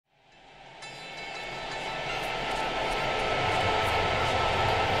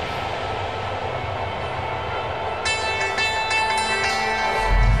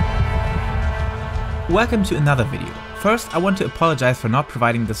Welcome to another video. First, I want to apologize for not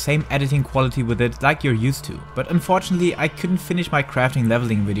providing the same editing quality with it like you're used to, but unfortunately I couldn't finish my crafting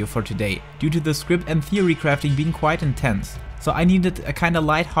leveling video for today due to the script and theory crafting being quite intense, so I needed a kinda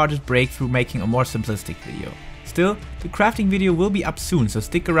light-hearted break through making a more simplistic video. Still, the crafting video will be up soon, so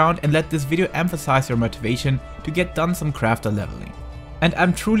stick around and let this video emphasize your motivation to get done some crafter leveling. And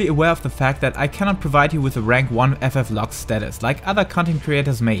I'm truly aware of the fact that I cannot provide you with a rank 1 FFXIV status like other content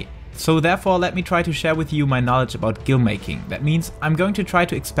creators may. So therefore let me try to share with you my knowledge about Gil-making. That means I'm going to try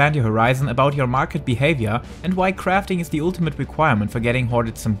to expand your horizon about your market behavior and why crafting is the ultimate requirement for getting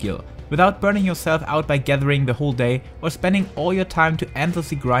hoarded some Gil, without burning yourself out by gathering the whole day or spending all your time to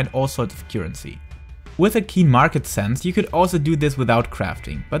endlessly grind all sorts of currency. With a keen market sense, you could also do this without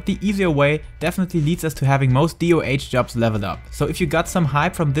crafting, but the easier way definitely leads us to having most DOH jobs leveled up, so if you got some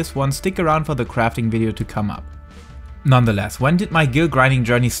hype from this one, stick around for the crafting video to come up. Nonetheless, when did my Gil grinding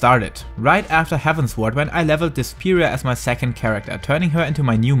journey started? Right after Heavensward, when I leveled Disperia as my second character, turning her into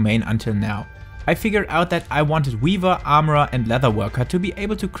my new main until now. I figured out that I wanted Weaver, Armorer and Leatherworker to be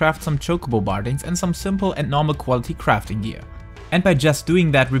able to craft some Chocobo bardings and some simple and normal quality crafting gear. And by just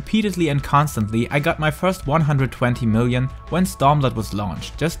doing that repeatedly and constantly, I got my first 120 million when Stormblood was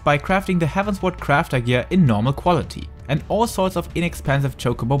launched, just by crafting the Heavensward crafter gear in normal quality. And all sorts of inexpensive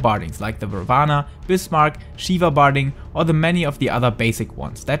Chocobo bardings like the Vervana, Bismarck, Shiva barding or the many of the other basic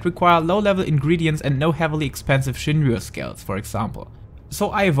ones that require low level ingredients and no heavily expensive Shinryu scales, for example. So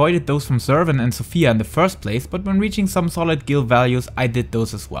I avoided those from Zervan and Sophia in the first place, but when reaching some solid Gil values I did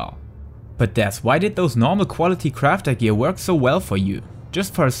those as well. But Des, why did those normal quality crafter gear work so well for you?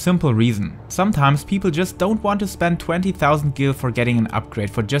 Just for a simple reason. Sometimes people just don't want to spend 20,000 Gil for getting an upgrade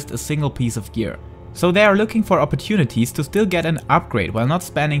for just a single piece of gear. So they are looking for opportunities to still get an upgrade while not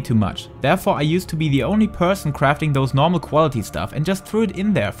spending too much. Therefore I used to be the only person crafting those normal quality stuff and just threw it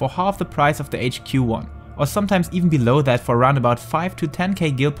in there for half the price of the HQ one. Or sometimes even below that for around about 5 to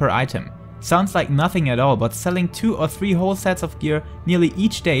 10k Gil per item. Sounds like nothing at all, but selling 2 or 3 whole sets of gear nearly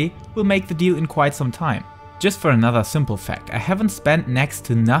each day will make the deal in quite some time. Just for another simple fact, I haven't spent next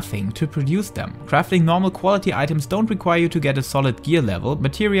to nothing to produce them. Crafting normal quality items don't require you to get a solid gear level,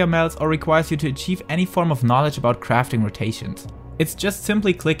 materia melts or requires you to achieve any form of knowledge about crafting rotations. It's just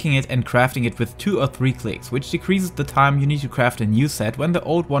simply clicking it and crafting it with 2 or 3 clicks, which decreases the time you need to craft a new set when the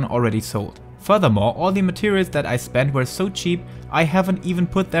old one already sold. Furthermore, all the materials that I spent were so cheap, I haven't even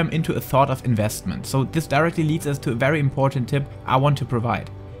put them into a thought of investment, so this directly leads us to a very important tip I want to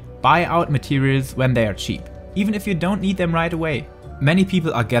provide. Buy out materials when they are cheap, even if you don't need them right away. Many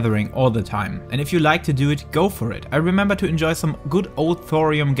people are gathering all the time, and if you like to do it, go for it. I remember to enjoy some good old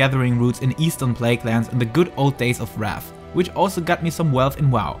thorium gathering routes in Eastern Plaguelands in the good old days of Wrath, which also got me some wealth in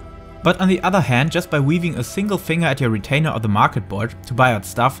WoW. But on the other hand, just by weaving a single finger at your retainer or the market board to buy out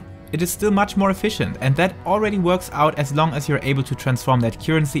stuff, it is still much more efficient, and that already works out as long as you're able to transform that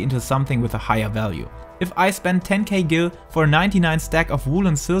currency into something with a higher value. If I spend 10k Gil for a 99 stack of wool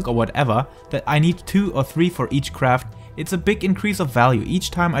and silk or whatever, that I need 2 or 3 for each craft, it's a big increase of value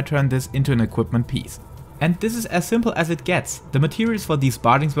each time I turn this into an equipment piece. And this is as simple as it gets. The materials for these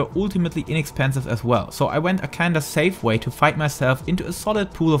bardings were ultimately inexpensive as well, so I went a kinda safe way to fight myself into a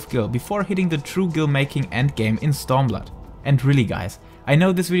solid pool of Gil before hitting the true Gil making endgame in Stormblood. And really guys, I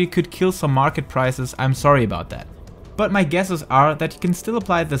know this video could kill some market prices, I'm sorry about that. But my guesses are that you can still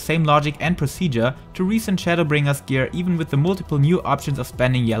apply the same logic and procedure to recent Shadowbringers gear even with the multiple new options of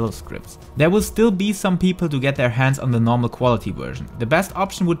spending yellow scripts. There will still be some people to get their hands on the normal quality version. The best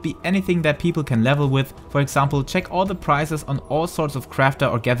option would be anything that people can level with, for example check all the prices on all sorts of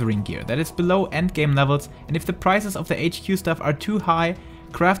crafter or gathering gear that is below endgame levels, and if the prices of the HQ stuff are too high,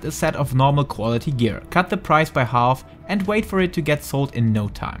 craft a set of normal quality gear, cut the price by half and wait for it to get sold in no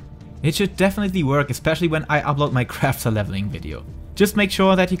time. It should definitely work, especially when I upload my crafter leveling video. Just make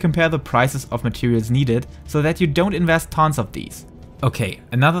sure that you compare the prices of materials needed so that you don't invest tons of these. Okay,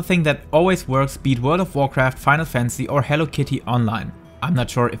 another thing that always works, be it World of Warcraft, Final Fantasy or Hello Kitty Online. I'm not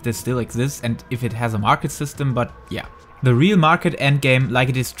sure if this still exists and if it has a market system, but yeah. The real market endgame, like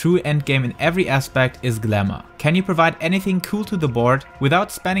it is true endgame in every aspect, is glamour. Can you provide anything cool to the board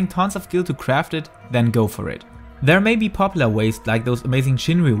without spending tons of Gil to craft it? Then go for it. There may be popular ways like those amazing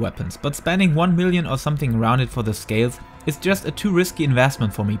Shinryu weapons, but spending 1 million or something around it for the scales is just a too risky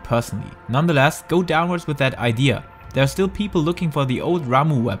investment for me personally. Nonetheless, go downwards with that idea. There are still people looking for the old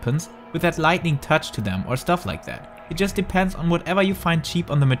Ramu weapons with that lightning touch to them or stuff like that. It just depends on whatever you find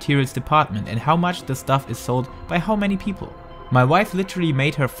cheap on the materials department and how much the stuff is sold by how many people. My wife literally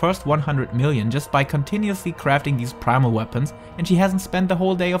made her first 100 million just by continuously crafting these primal weapons, and she hasn't spent the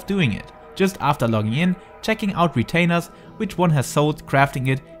whole day of doing it. Just after logging in, checking out retainers, which one has sold, crafting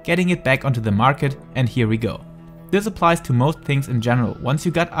it, getting it back onto the market, and here we go. This applies to most things in general. Once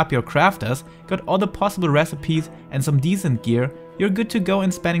you got up your crafters, got all the possible recipes and some decent gear, you're good to go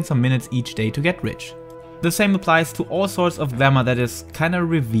in spending some minutes each day to get rich. The same applies to all sorts of glamour that is kinda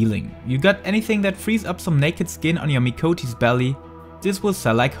revealing. You got anything that frees up some naked skin on your Mikoti's belly, this will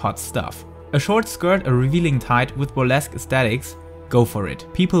sell like hot stuff. A short skirt, a revealing tight with burlesque aesthetics, go for it,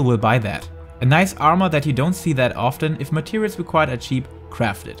 people will buy that. A nice armor that you don't see that often, if materials required are cheap,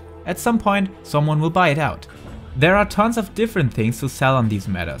 craft it. At some point, someone will buy it out. There are tons of different things to sell on these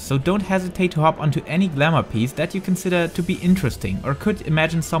matters, so don't hesitate to hop onto any glamour piece that you consider to be interesting or could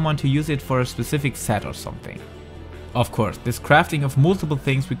imagine someone to use it for a specific set or something. Of course, this crafting of multiple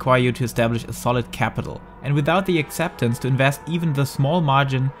things require you to establish a solid capital, and without the acceptance to invest even the small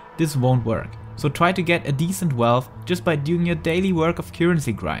margin, this won't work. So try to get a decent wealth just by doing your daily work of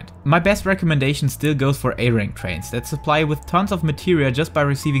currency grind. My best recommendation still goes for A-rank trains that supply with tons of materia just by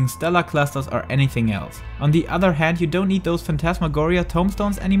receiving stellar clusters or anything else. On the other hand, you don't need those Phantasmagoria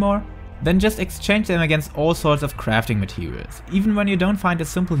tomestones anymore? Then just exchange them against all sorts of crafting materials. Even when you don't find a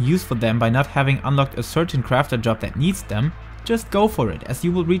simple use for them by not having unlocked a certain crafter job that needs them, just go for it, as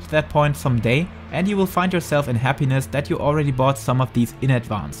you will reach that point someday and you will find yourself in happiness that you already bought some of these in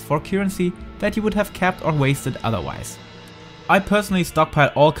advance for currency that you would have kept or wasted otherwise. I personally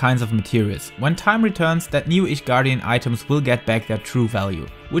stockpile all kinds of materials. When time returns, that new-ish Guardian items will get back their true value,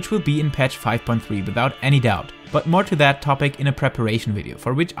 which will be in patch 5.3 without any doubt, but more to that topic in a preparation video,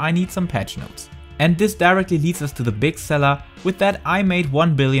 for which I need some patch notes. And this directly leads us to the big seller. With that, I made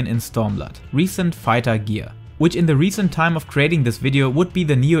 1 billion in Stormblood, recent fighter gear, which in the recent time of creating this video would be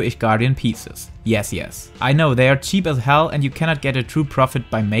the Neo-ish Guardian pieces. Yes, I know they are cheap as hell and you cannot get a true profit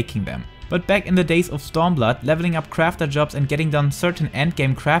by making them. But back in the days of Stormblood, leveling up crafter jobs and getting done certain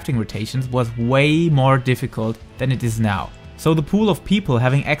endgame crafting rotations was way more difficult than it is now. So the pool of people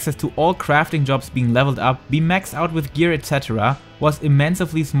having access to all crafting jobs being leveled up, be maxed out with gear etc. was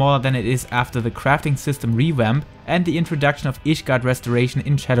immensely smaller than it is after the crafting system revamp and the introduction of Ishgard restoration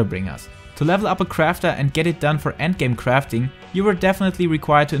in Shadowbringers. To level up a crafter and get it done for endgame crafting, you were definitely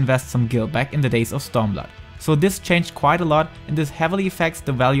required to invest some gil back in the days of Stormblood. So this changed quite a lot and this heavily affects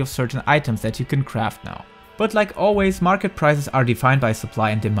the value of certain items that you can craft now. But like always, market prices are defined by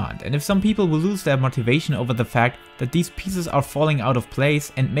supply and demand, and if some people will lose their motivation over the fact that these pieces are falling out of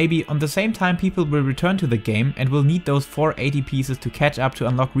place, and maybe on the same time people will return to the game and will need those 480 pieces to catch up to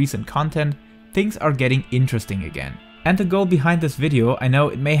unlock recent content, things are getting interesting again. And the goal behind this video, I know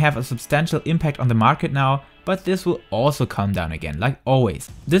it may have a substantial impact on the market now, but this will also calm down again, like always.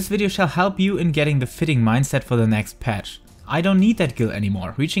 This video shall help you in getting the fitting mindset for the next patch. I don't need that gil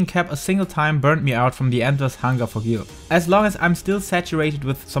anymore, reaching cap a single time burned me out from the endless hunger for gil. As long as I'm still saturated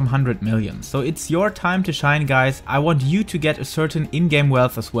with some 100 million, so it's your time to shine guys. I want you to get a certain in-game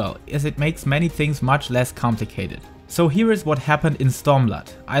wealth as well, as it makes many things much less complicated. So here is what happened in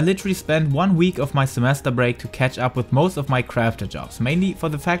Stormblood. I literally spent 1 week of my semester break to catch up with most of my crafter jobs, mainly for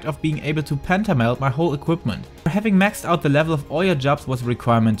the fact of being able to pentamelt my whole equipment. Having maxed out the level of all your jobs was a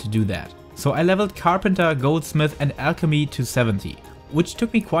requirement to do that. So I leveled Carpenter, Goldsmith and Alchemy to 70, which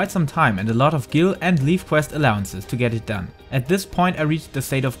took me quite some time and a lot of gil and leaf quest allowances to get it done. At this point I reached the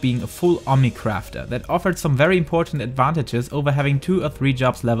state of being a full Omni crafter that offered some very important advantages over having 2 or 3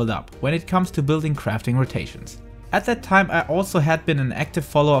 jobs leveled up when it comes to building crafting rotations. At that time I also had been an active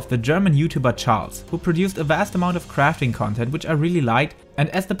follower of the German YouTuber Charles, who produced a vast amount of crafting content which I really liked, and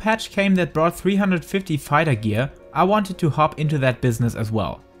as the patch came that brought 350 fighter gear, I wanted to hop into that business as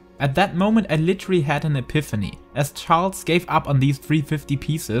well. At that moment I literally had an epiphany, as Charles gave up on these 350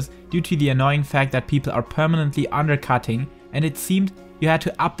 pieces due to the annoying fact that people are permanently undercutting and it seemed you had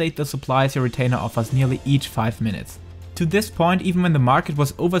to update the supplies your retainer offers nearly each 5 minutes. To this point, even when the market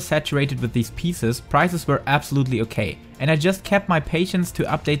was oversaturated with these pieces, prices were absolutely okay, and I just kept my patience to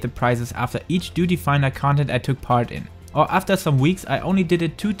update the prices after each duty finder content I took part in. Or after some weeks I only did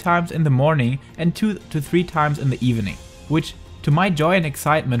it 2 times in the morning and 2 to 3 times in the evening, which to my joy and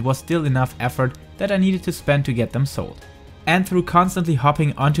excitement was still enough effort that I needed to spend to get them sold. And through constantly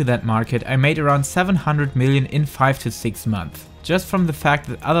hopping onto that market I made around 700 million in 5 to 6 months. Just from the fact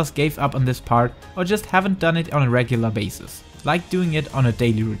that others gave up on this part or just haven't done it on a regular basis, like doing it on a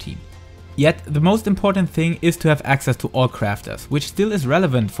daily routine. Yet the most important thing is to have access to all crafters, which still is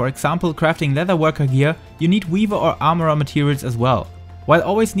relevant. For example, crafting leatherworker gear, you need weaver or armorer materials as well, while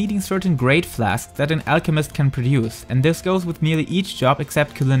always needing certain grade flasks that an alchemist can produce, and this goes with nearly each job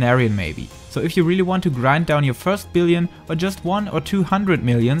except culinarian maybe. So if you really want to grind down your first billion or just 1 or 200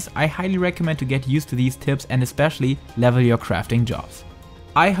 millions, I highly recommend to get used to these tips and especially level your crafting jobs.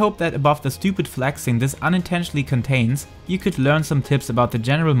 I hope that above the stupid flexing this unintentionally contains, you could learn some tips about the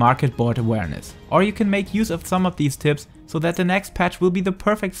general market board awareness. Or you can make use of some of these tips so that the next patch will be the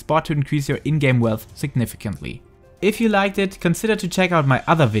perfect spot to increase your in-game wealth significantly. If you liked it, consider to check out my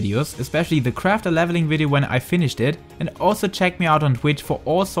other videos, especially the crafter leveling video when I finished it, and also check me out on Twitch for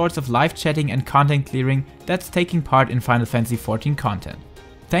all sorts of live chatting and content clearing that's taking part in Final Fantasy XIV content.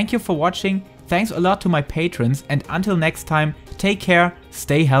 Thank you for watching, thanks a lot to my patrons, and until next time, take care,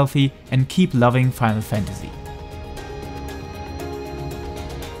 stay healthy, and keep loving Final Fantasy.